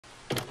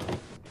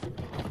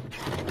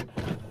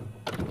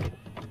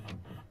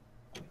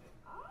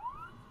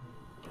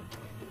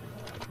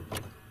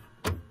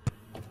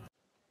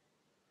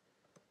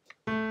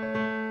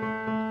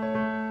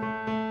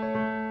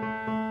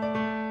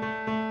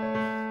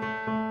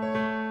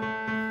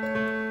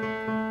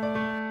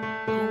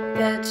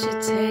that you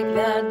take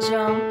that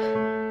jump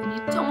and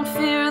you don't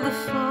fear the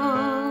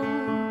fall.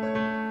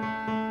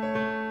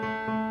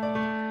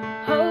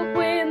 Hope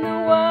when the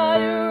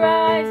water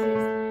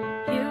rises,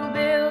 you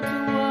build a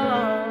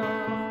wall.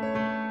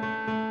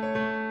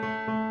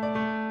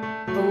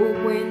 Hope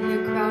when the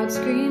crowd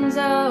screams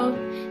out,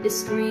 is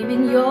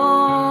screaming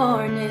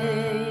your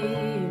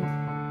name.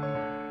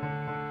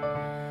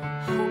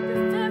 Hope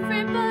if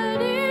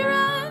everybody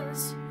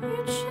runs,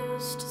 you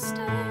choose to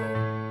stay.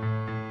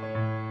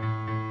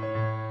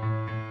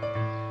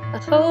 I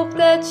hope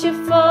that you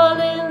fall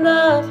in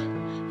love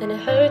and it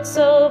hurts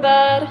so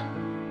bad.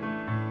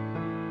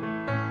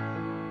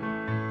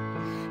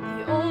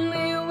 The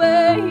only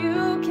way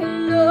you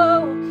can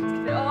know is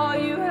give all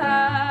you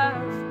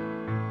have.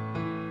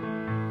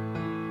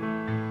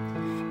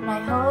 And I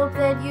hope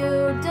that you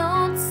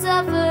don't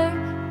suffer,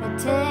 but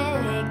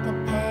take the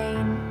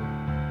pain.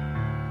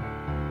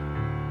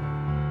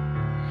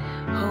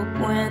 Hope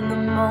when the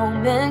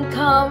moment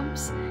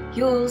comes,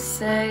 you'll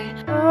say,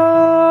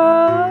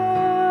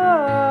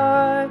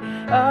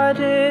 I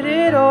did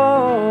it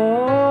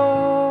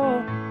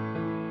all.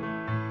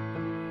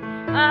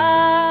 I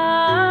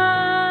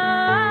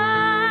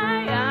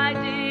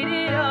did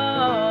it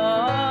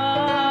all.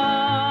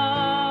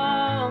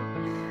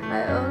 I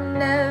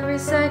owned every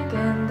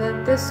second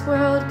that this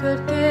world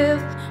could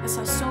give. I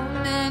saw so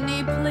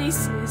many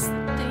places,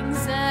 the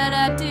things that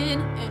I did,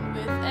 and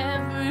with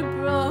every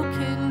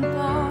broken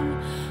bone,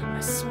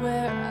 I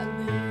swear I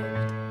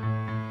lived.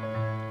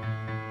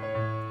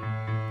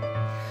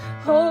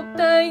 Hope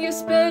that you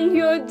spend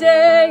your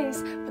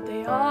days, but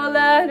they all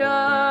add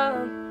up.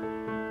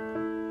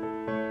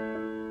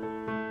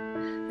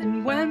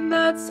 And when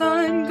that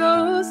sun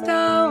goes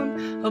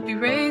down, hope you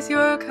raise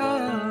your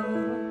cup.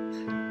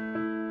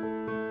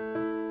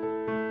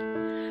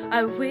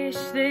 I wish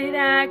that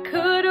I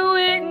could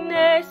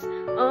witness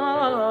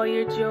all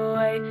your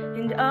joy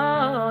and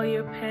all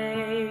your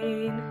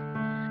pain.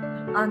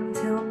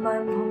 Until my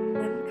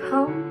moment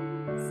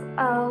comes,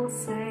 I'll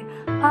say,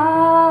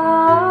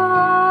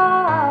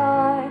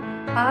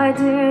 I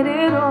did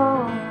it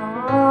all.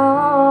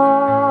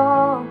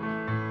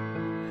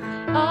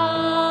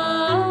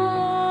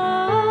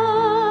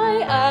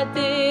 I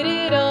did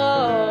it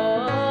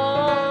all.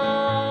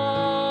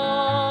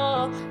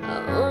 I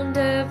owned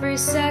every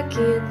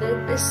second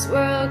that this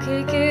world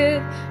could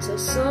give.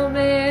 So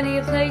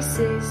many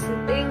places, the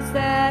things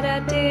that I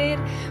did.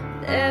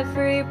 With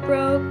every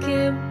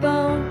broken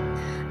bone,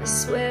 I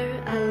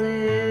swear I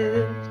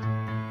lived.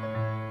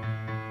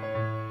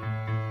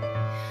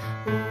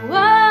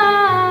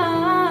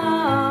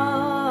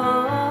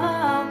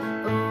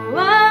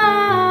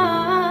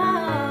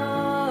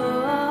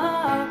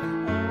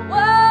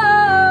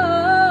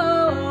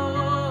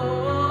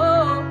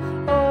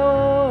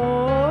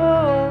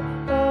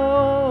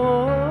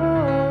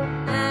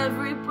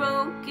 Every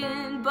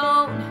broken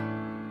bone,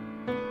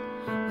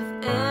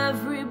 with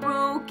every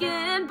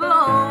broken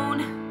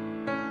bone,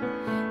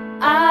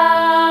 I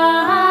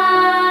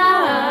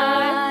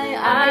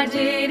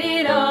did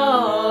it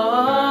all.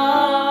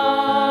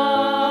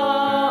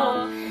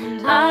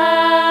 I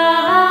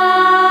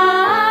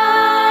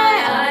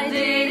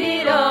did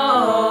it all.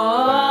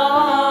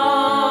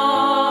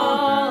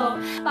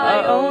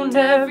 I owned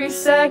every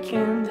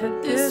second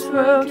that this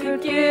world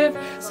could give.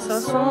 Saw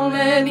so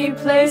many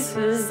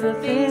places, the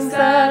things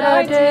that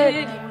I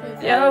did.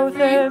 Yeah, with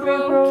every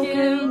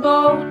broken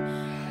bone,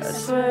 I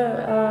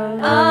swear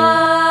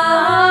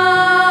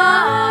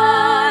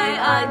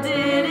I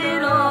did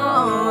it all.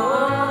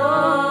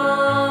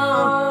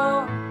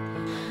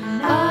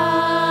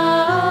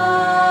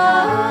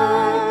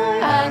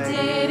 I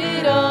did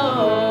it all.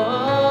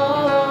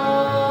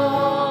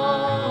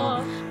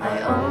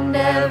 I owned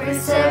every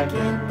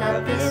second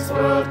that this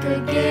world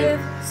could give.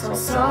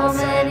 So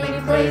many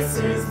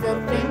places, the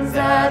things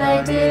that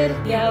I did.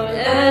 Yeah, with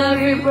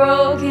every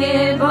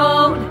broken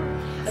bone,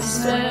 I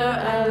swear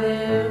I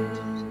lived.